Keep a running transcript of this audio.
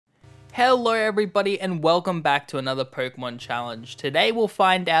Hello everybody and welcome back to another Pokemon challenge. Today we'll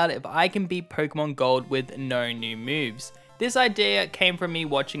find out if I can beat Pokemon Gold with no new moves. This idea came from me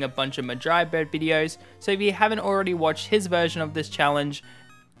watching a bunch of MudDry-Bread videos, so if you haven't already watched his version of this challenge,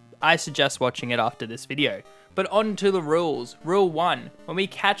 I suggest watching it after this video. But on to the rules. Rule 1. When we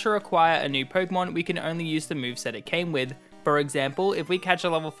catch or acquire a new Pokemon, we can only use the moveset it came with. For example, if we catch a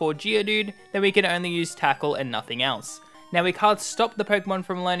level 4 Geodude, then we can only use Tackle and nothing else. Now we can't stop the Pokemon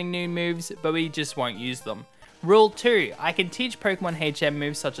from learning new moves, but we just won't use them. Rule 2. I can teach Pokemon HM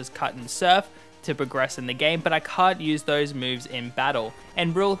moves such as Cut and Surf to progress in the game, but I can't use those moves in battle.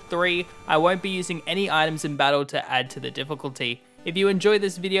 And Rule 3. I won't be using any items in battle to add to the difficulty. If you enjoyed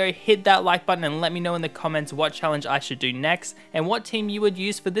this video, hit that like button and let me know in the comments what challenge I should do next and what team you would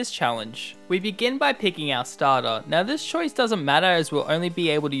use for this challenge. We begin by picking our starter. Now this choice doesn't matter as we'll only be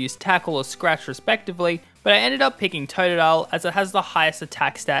able to use Tackle or Scratch respectively, but I ended up picking Totodile as it has the highest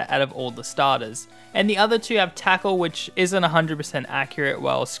attack stat out of all the starters. And the other two have Tackle, which isn't 100% accurate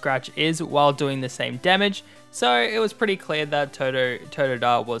while Scratch is while doing the same damage, so it was pretty clear that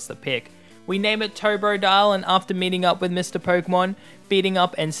Totodile was the pick. We name it Tobrodile, and after meeting up with Mr. Pokemon, beating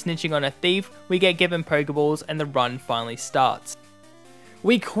up and snitching on a thief, we get given Pokeballs and the run finally starts.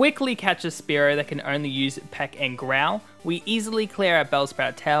 We quickly catch a Spearow that can only use Peck and Growl. We easily clear out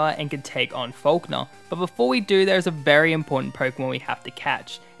Bellsprout Tower and can take on Falkner. But before we do, there's a very important Pokemon we have to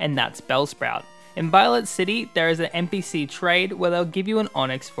catch, and that's Bellsprout. In Violet City, there is an NPC trade where they'll give you an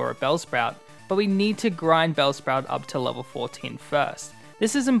Onix for a Bellsprout, but we need to grind Bellsprout up to level 14 first.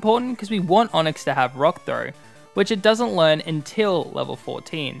 This is important because we want Onix to have Rock Throw, which it doesn't learn until level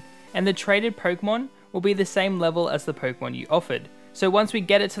 14, and the traded Pokemon will be the same level as the Pokemon you offered. So once we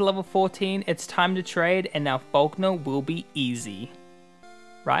get it to level 14, it's time to trade, and now Falkner will be easy.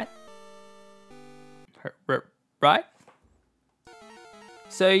 Right? Right?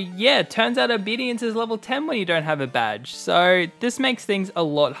 So yeah, turns out obedience is level 10 when you don't have a badge, so this makes things a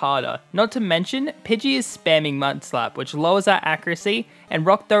lot harder. Not to mention, Pidgey is spamming Mud Slap, which lowers our accuracy, and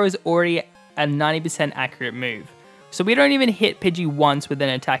Rock Throw is already a 90% accurate move. So we don't even hit Pidgey once with an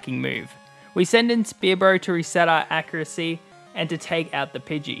attacking move. We send in Spearow to reset our accuracy and to take out the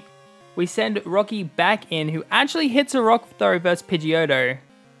Pidgey. We send Rocky back in, who actually hits a Rock Throw versus Pidgeotto,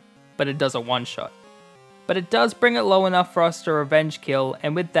 but it does a one-shot. But it does bring it low enough for us to revenge kill,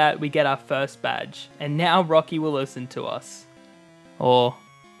 and with that we get our first badge. And now Rocky will listen to us. Or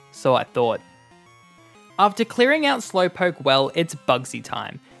so I thought. After clearing out Slowpoke well, it's Bugsy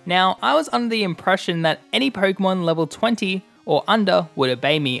time. Now I was under the impression that any Pokemon level 20 or under would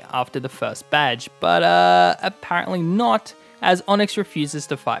obey me after the first badge, but apparently not, as Onix refuses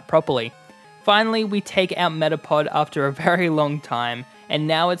to fight properly. Finally we take out Metapod after a very long time, and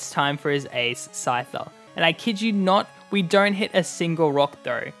now it's time for his ace, Scyther. And I kid you not, we don't hit a single Rock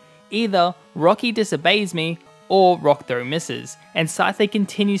Throw. Either Rocky disobeys me, or Rock Throw misses, and Scyther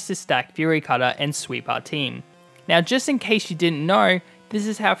continues to stack Fury Cutter and sweep our team. Now just in case you didn't know, this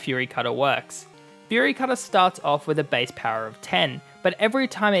is how Fury Cutter works. Fury Cutter starts off with a base power of 10, but every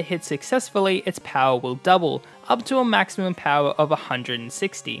time it hits successfully, its power will double, up to a maximum power of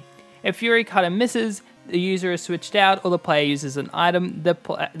 160. If Fury Cutter misses, the user is switched out, or the player uses an item,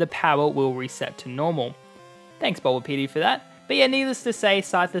 the power will reset to normal. Thanks Bulbapedia for that. But yeah, needless to say,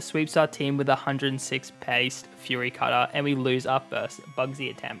 Scyther sweeps our team with a 106 paced Fury Cutter, and we lose our first Bugsy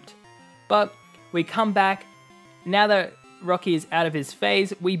attempt. But we come back. Now that Rocky is out of his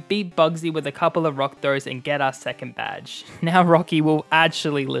phase, we beat Bugsy with a couple of Rock Throws and get our second badge. Now Rocky will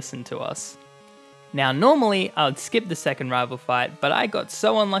actually listen to us. Now normally I would skip the second rival fight, but I got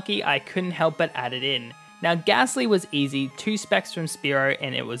so unlucky I couldn't help but add it in. Now Ghastly was easy, 2 specs from Spearow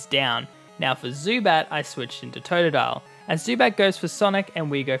and it was down. Now for Zubat I switched into Totodile, as Zubat goes for Sonic and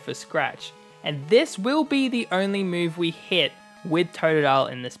we go for Scratch. And this will be the only move we hit with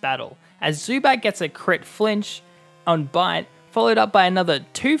Totodile in this battle, as Zubat gets a crit flinch on Bite, followed up by another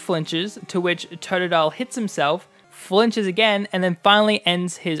 2 flinches, to which Totodile hits himself, flinches again, and then finally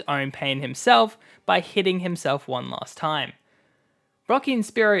ends his own pain himself by hitting himself one last time. Rocky and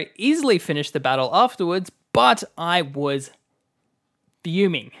Spearow easily finished the battle afterwards, but I was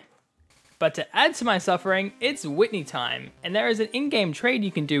fuming. But to add to my suffering, it's Whitney time, and there is an in-game trade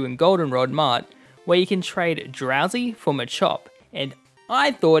you can do in Goldenrod Mart, where you can trade Drowsy for Machop, and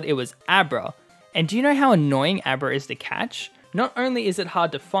I thought it was Abra. And do you know how annoying Abra is to catch? Not only is it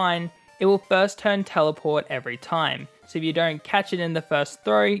hard to find, it will first turn teleport every time, so if you don't catch it in the first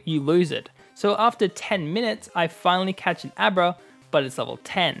throw, you lose it. So after 10 minutes, I finally catch an Abra, but it's level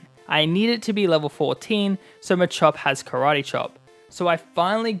 10. I need it to be level 14, so Machop has Karate Chop. So I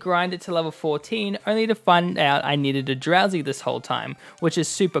finally grind it to level 14, only to find out I needed a Drowsy this whole time, which is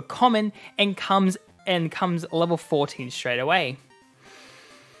super common and comes level 14 straight away.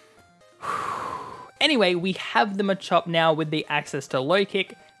 Anyway, we have the Machop now with the access to Low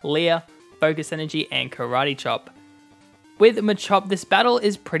Kick, Leer, Focus Energy, and Karate Chop. With Machop, this battle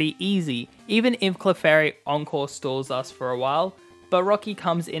is pretty easy, even if Clefairy Encore stalls us for a while, but Rocky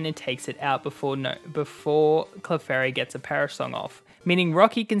comes in and takes it out before Clefairy gets a Perish Song off, meaning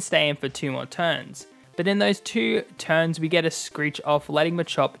Rocky can stay in for 2 more turns. But in those 2 turns, we get a Screech off, letting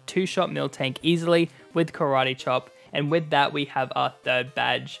Machop 2-shot Miltank easily with Karate Chop, and with that we have our 3rd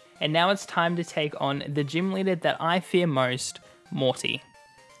badge. And now it's time to take on the gym leader that I fear most, Morty.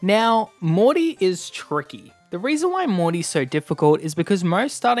 Now, Morty is tricky. The reason why Morty's so difficult is because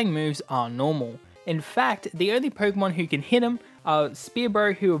most starting moves are normal. In fact, the only Pokemon who can hit him are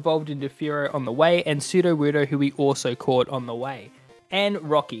Spearbro, who evolved into Furo on the way, and Sudowoodo, who we also caught on the way, and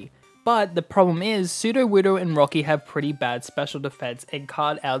Rocky. But the problem is, Sudowoodo and Rocky have pretty bad special defense and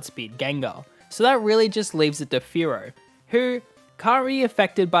can't outspeed Gengar. So that really just leaves it to Furo, who can't be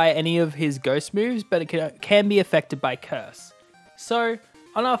affected by any of his ghost moves, but it can be affected by Curse. So,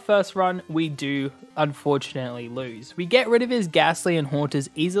 on our first run, we do unfortunately lose. We get rid of his Ghastly and Haunters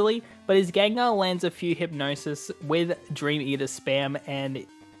easily, but his Gengar lands a few Hypnosis with Dream Eater spam, and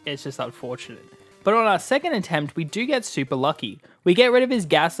it's just unfortunate. But on our second attempt, we do get super lucky. We get rid of his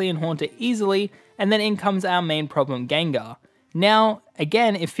Ghastly and Haunter easily, and then in comes our main problem, Gengar. Now,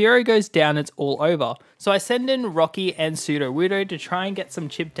 again, if Furo goes down, it's all over. So I send in Rocky and Sudowoodo to try and get some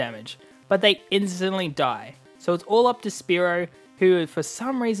chip damage, but they instantly die. So it's all up to Spearow, who for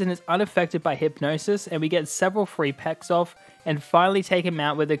some reason is unaffected by Hypnosis, and we get several free pecks off, and finally take him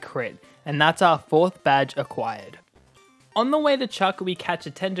out with a crit, and that's our 4th badge acquired. On the way to Chuck, we catch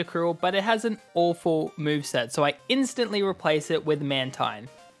a Tentacruel, but it has an awful moveset, so I instantly replace it with Mantine.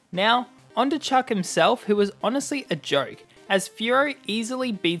 Now, onto Chuck himself, who was honestly a joke, as Furo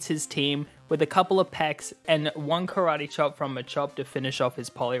easily beats his team with a couple of pecks and 1 Karate Chop from Machop to finish off his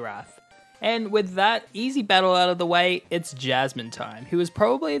Poliwrath. And with that easy battle out of the way, it's Jasmine time, who is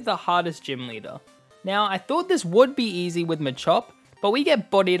probably the hardest gym leader. Now, I thought this would be easy with Machop, but we get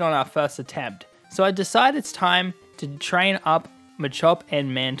bodied on our first attempt, so I decide it's time to train up Machop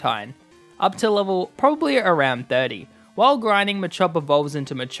and Mantine, up to level probably around 30. While grinding, Machop evolves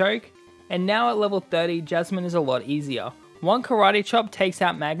into Machoke, and now at level 30, Jasmine is a lot easier. 1 Karate Chop takes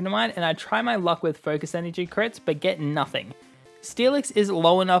out Magnemite, and I try my luck with Focus Energy crits, but get nothing. Steelix is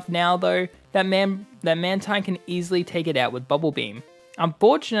low enough now though that Mantine can easily take it out with Bubble Beam.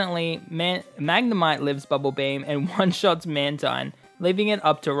 Unfortunately, Magnemite lives Bubble Beam and one-shots Mantine, leaving it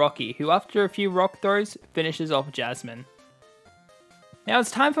up to Rocky, who after a few rock throws, finishes off Jasmine. Now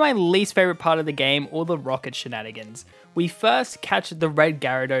it's time for my least favourite part of the game, all the rocket shenanigans. We first catch the red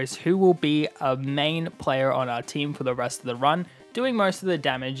Gyarados, who will be a main player on our team for the rest of the run, doing most of the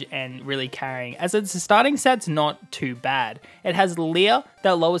damage and really carrying, as its starting set's not too bad. It has Leer,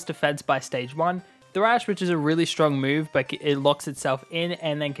 that lowers defense by stage 1, Thrash, which is a really strong move, but it locks itself in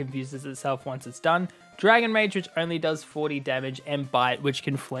and then confuses itself once it's done, Dragon Rage, which only does 40 damage, and Bite, which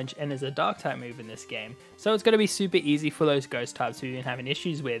can flinch and is a dark type move in this game. So it's going to be super easy for those ghost types who you've been having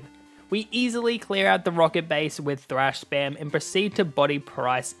issues with. We easily clear out the rocket base with Thrash spam and proceed to body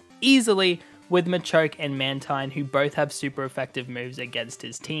Price easily with Machoke and Mantine, who both have super effective moves against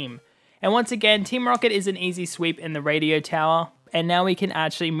his team. And once again, Team Rocket is an easy sweep in the radio tower, and now we can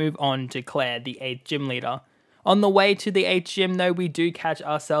actually move on to Claire, the 8th gym leader. On the way to the 8th gym though, we do catch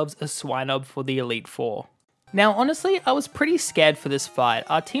ourselves a Swinub for the Elite Four. Now honestly, I was pretty scared for this fight.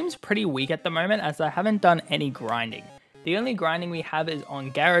 Our team's pretty weak at the moment as I haven't done any grinding. The only grinding we have is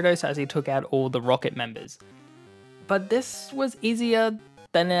on Gyarados as he took out all the Rocket members. But this was easier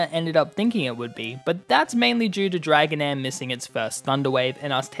than I ended up thinking it would be, but that's mainly due to Dragonair missing its first Thunder Wave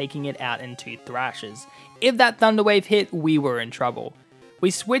and us taking it out in 2 Thrashes. If that Thunder Wave hit, we were in trouble. We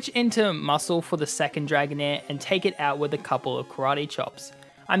switch into Muscle for the second Dragonair and take it out with a couple of Karate Chops.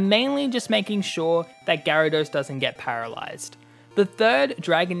 I'm mainly just making sure that Gyarados doesn't get paralyzed. The third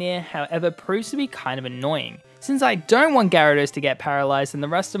Dragonair, however, proves to be kind of annoying. Since I don't want Gyarados to get paralyzed and the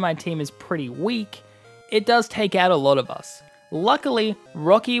rest of my team is pretty weak, it does take out a lot of us. Luckily,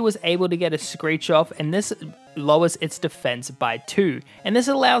 Rocky was able to get a Screech off, and this lowers its defense by 2, and this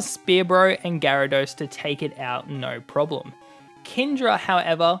allows Spearbro and Gyarados to take it out no problem. Kindra,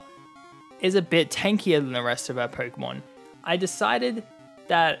 however, is a bit tankier than the rest of our Pokemon. I decided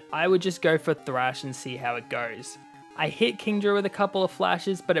that I would just go for Thrash and see how it goes. I hit Kingdra with a couple of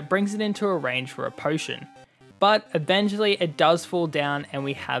flashes, but it brings it into a range for a potion. But eventually it does fall down and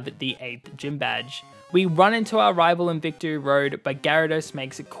we have the 8th gym badge. We run into our rival in Victory Road, but Gyarados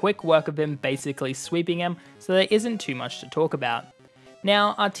makes a quick work of him, basically sweeping him, so there isn't too much to talk about.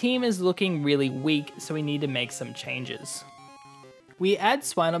 Now, our team is looking really weak, so we need to make some changes. We add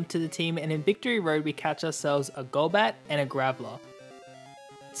Swinub to the team, and in Victory Road we catch ourselves a Golbat and a Graveler.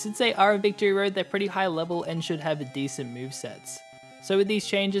 Since they are in Victory Road, they're pretty high level and should have decent movesets. So with these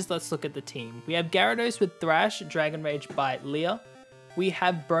changes, let's look at the team. We have Gyarados with Thrash, Dragon Rage, Bite, Leer. We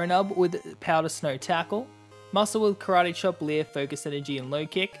have Bronub with Powder Snow Tackle. Muscle with Karate Chop, Leer, Focus Energy, and Low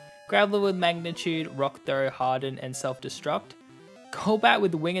Kick. Graveler with Magnitude, Rock Throw, Harden, and Self-Destruct. Golbat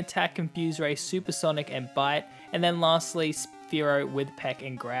with Wing Attack, Confuse Ray, Supersonic, and Bite. And then lastly, Spearow with Peck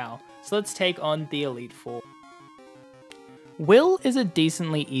and Growl. So let's take on the Elite Four. Will is a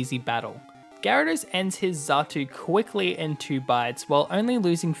decently easy battle. Gyarados ends his Xatu quickly in 2 bites while only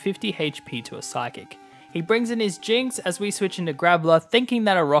losing 50 HP to a Psychic. He brings in his Jinx as we switch into Graveler, thinking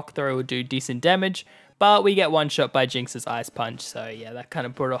that a Rock Throw will do decent damage, but we get one shot by Jinx's Ice Punch, so yeah, that kind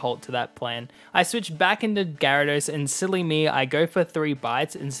of put a halt to that plan. I switch back into Gyarados, and silly me, I go for 3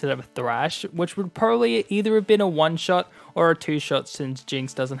 bites instead of a Thrash, which would probably either have been a 1-shot or a 2-shot since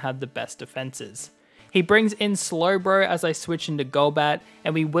Jinx doesn't have the best defenses. He brings in Slowbro as I switch into Golbat,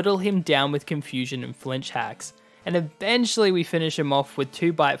 and we whittle him down with Confusion and Flinch hacks. And eventually we finish him off with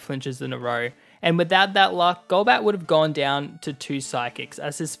 2 bite flinches in a row. And without that luck, Golbat would have gone down to 2 Psychics,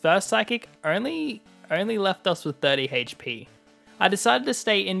 as his first Psychic only left us with 30 HP. I decided to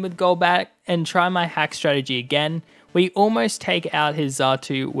stay in with Golbat and try my hack strategy again. We almost take out his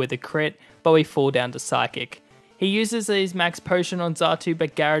Xatu with a crit, but we fall down to Psychic. He uses his Max Potion on Xatu,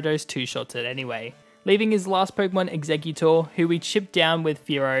 but Gyarados 2-shots it anyway, leaving his last Pokemon Exeggutor, who we chip down with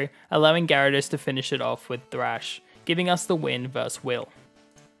Fearow, allowing Gyarados to finish it off with Thrash, giving us the win versus Will.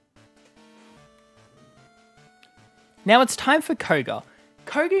 Now it's time for Koga.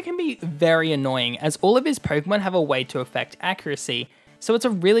 Koga can be very annoying as all of his Pokemon have a way to affect accuracy, so it's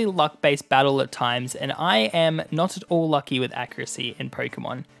a really luck-based battle at times, and I am not at all lucky with accuracy in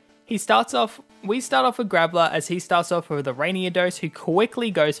Pokemon. We start off with Graveler as he starts off with a Rainier who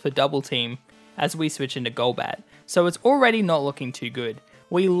quickly goes for Double Team as we switch into Golbat, so it's already not looking too good.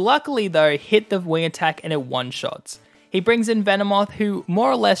 We luckily though hit the Wing Attack and it one-shots. He brings in Venomoth, who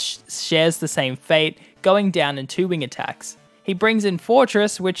more or less shares the same fate, going down in 2 Wing Attacks. He brings in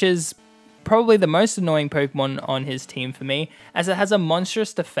Fortress, which is probably the most annoying Pokemon on his team for me, as it has a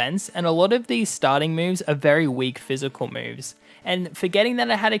monstrous defense, and a lot of these starting moves are very weak physical moves. And forgetting that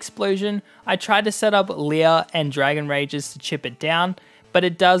it had Explosion, I tried to set up Leer and Dragon Rages to chip it down, but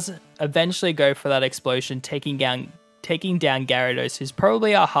it does eventually go for that Explosion, taking down Gyarados, who's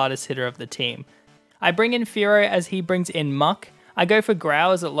probably our hardest hitter of the team. I bring in Fearow as he brings in Muck. I go for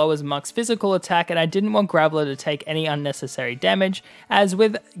Growl as it lowers Muck's physical attack, and I didn't want Graveler to take any unnecessary damage, as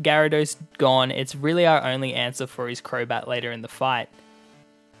with Gyarados gone, it's really our only answer for his Crobat later in the fight.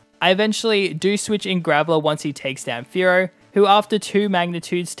 I eventually do switch in Graveler once he takes down Fearow, who after 2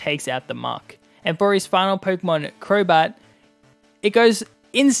 Magnitudes takes out the Muck. And for his final Pokemon, Crobat, it goes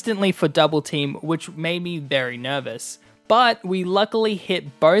instantly for Double Team, which made me very nervous. But we luckily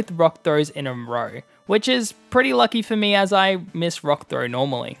hit both Rock Throws in a row, which is pretty lucky for me as I miss Rock Throw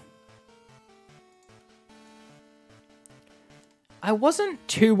normally. I wasn't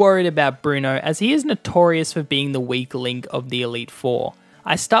too worried about Bruno, as he is notorious for being the weak link of the Elite Four.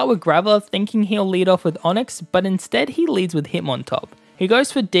 I start with Graveler thinking he'll lead off with Onix, but instead he leads with Hitmontop. He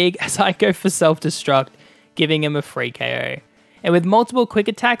goes for Dig as I go for Self-Destruct, giving him a free KO. And with multiple quick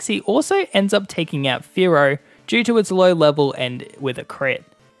attacks, he also ends up taking out Fearow due to its low level and with a crit.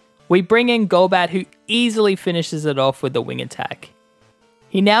 We bring in Golbat, who easily finishes it off with the Wing Attack.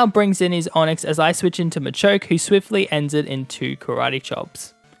 He now brings in his Onix as I switch into Machoke, who swiftly ends it in 2 Karate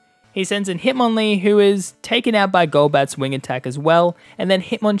Chops. He sends in Hitmonlee, who is taken out by Golbat's Wing Attack as well, and then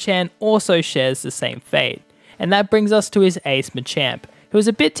Hitmonchan also shares the same fate. And that brings us to his ace Machamp, who is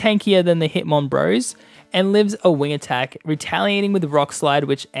a bit tankier than the Hitmon bros, and lives a Wing Attack, retaliating with Rock Slide,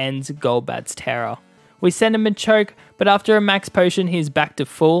 which ends Golbat's terror. We send him Machoke, but after a Max Potion, he's back to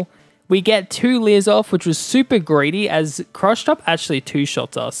full. We get 2 Leers off, which was super greedy as Cross Chop actually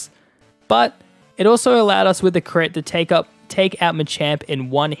 2-shots us. But it also allowed us with the crit to take out Machamp in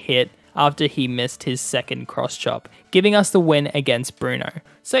 1 hit after he missed his second Cross Chop, giving us the win against Bruno.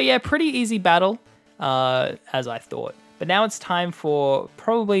 So yeah, pretty easy battle, as I thought. But now it's time for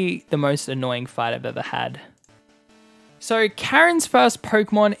probably the most annoying fight I've ever had. So Karen's first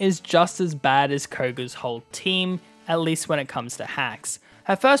Pokemon is just as bad as Koga's whole team, at least when it comes to hacks.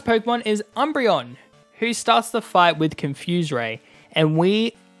 Her first Pokemon is Umbreon, who starts the fight with Confuse Ray, and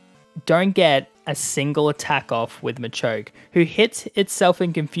we don't get a single attack off with Machoke, who hits itself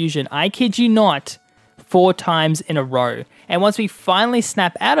in confusion, I kid you not, 4 times in a row. And once we finally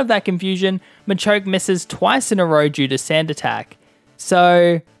snap out of that confusion, Machoke misses twice in a row due to Sand Attack.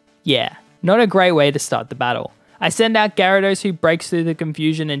 So yeah, not a great way to start the battle. I send out Gyarados, who breaks through the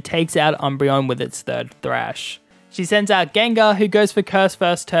confusion and takes out Umbreon with its 3rd Thrash. She sends out Gengar, who goes for Curse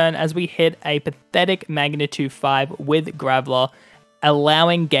first turn as we hit a pathetic Magnitude 5 with Graveler,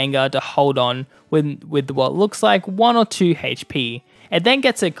 allowing Gengar to hold on with what looks like 1 or 2 HP. It then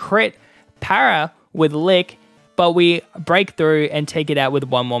gets a crit para with Lick, but we break through and take it out with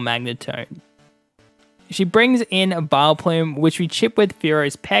 1 more Magnetone. She brings in a Vileplume, which we chip with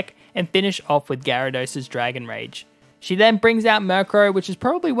Fearo's Peck and finish off with Gyarados' Dragon Rage. She then brings out Murkrow, which is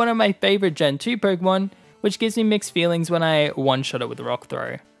probably one of my favorite Gen 2 Pokemon, which gives me mixed feelings when I one-shot it with Rock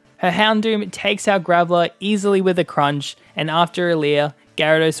Throw. Her Houndoom takes out Graveler easily with a Crunch, and after a Leer,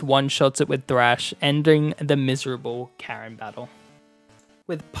 Gyarados one-shots it with Thrash, ending the miserable Karen battle.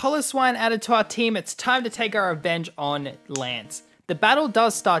 With Poliwhirl added to our team, it's time to take our revenge on Lance. The battle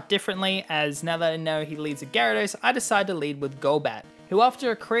does start differently, as now that I know he leads with Gyarados, I decide to lead with Golbat, who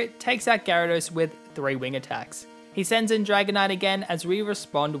after a crit takes out Gyarados with 3 wing attacks. He sends in Dragonite again as we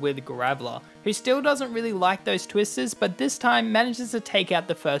respond with Graveler, who still doesn't really like those twisters, but this time manages to take out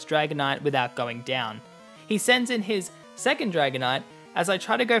the first Dragonite without going down. He sends in his 2nd Dragonite as I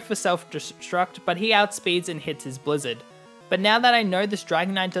try to go for self-destruct, but he outspeeds and hits his Blizzard. But now that I know this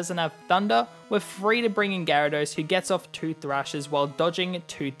Dragonite doesn't have Thunder, we're free to bring in Gyarados, who gets off 2 Thrashes while dodging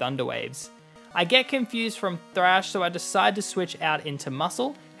 2 Thunder Waves. I get confused from Thrash, so I decide to switch out into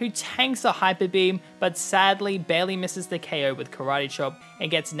Muscle, who tanks a Hyper Beam, but sadly barely misses the KO with Karate Chop and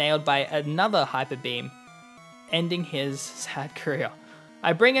gets nailed by another Hyper Beam, ending his sad career.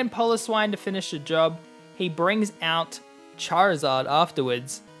 I bring in Poliwhirl to finish the job. He brings out Charizard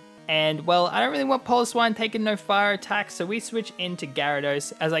afterwards, and well, I don't really want Poliwhirl taking no fire attacks, so we switch into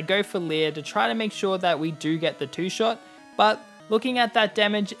Gyarados as I go for Leer to try to make sure that we do get the 2-shot, but looking at that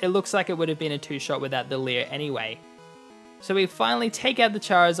damage, it looks like it would have been a 2-shot without the Leer anyway. So we finally take out the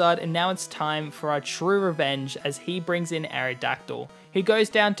Charizard, and now it's time for our true revenge as he brings in Aerodactyl, who goes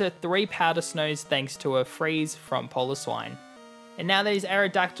down to 3 Powder Snows thanks to a freeze from Poliwhirl. And now that his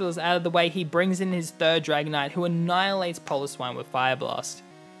Aerodactyl is out of the way, he brings in his 3rd Dragonite, who annihilates Poliwhirl with Fire Blast.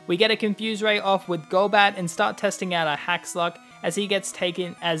 We get a Confuse Ray off with Golbat and start testing out our Hack's Luck as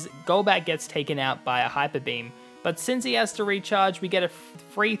Golbat gets taken out by a Hyper Beam. But since he has to recharge, we get a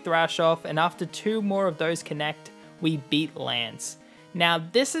free Thrash off, and after 2 more of those connect, we beat Lance. Now,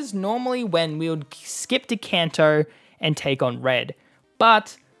 this is normally when we would skip to Kanto and take on Red,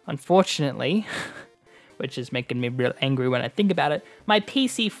 but unfortunately, which is making me real angry when I think about it, my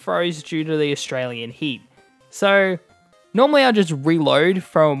PC froze due to the Australian heat. So normally I'll just reload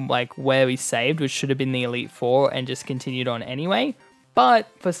from like where we saved, which should have been the Elite Four, and just continued on anyway. But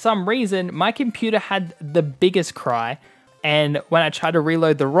for some reason, my computer had the biggest cry, and when I tried to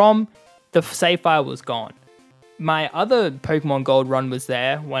reload the ROM, the save file was gone. My other Pokemon Gold run was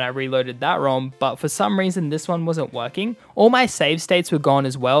there when I reloaded that ROM, but for some reason this one wasn't working. All my save states were gone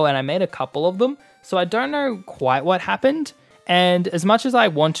as well, and I made a couple of them, so I don't know quite what happened. And as much as I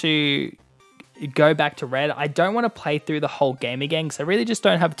want to go back to Red, I don't want to play through the whole game again, because I really just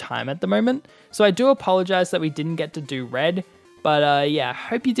don't have time at the moment. So I do apologize that we didn't get to do Red. But yeah,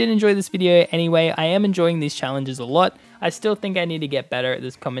 hope you did enjoy this video anyway. I am enjoying these challenges a lot. I still think I need to get better at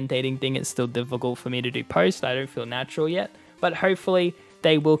this commentating thing. It's still difficult for me to do posts. I don't feel natural yet. But hopefully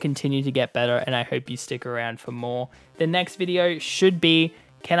they will continue to get better, and I hope you stick around for more. The next video should be,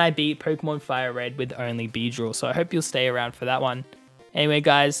 can I beat Pokemon Fire Red with only Beedrill? So I hope you'll stay around for that one. Anyway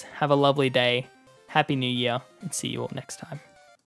guys, have a lovely day. Happy New Year, and see you all next time.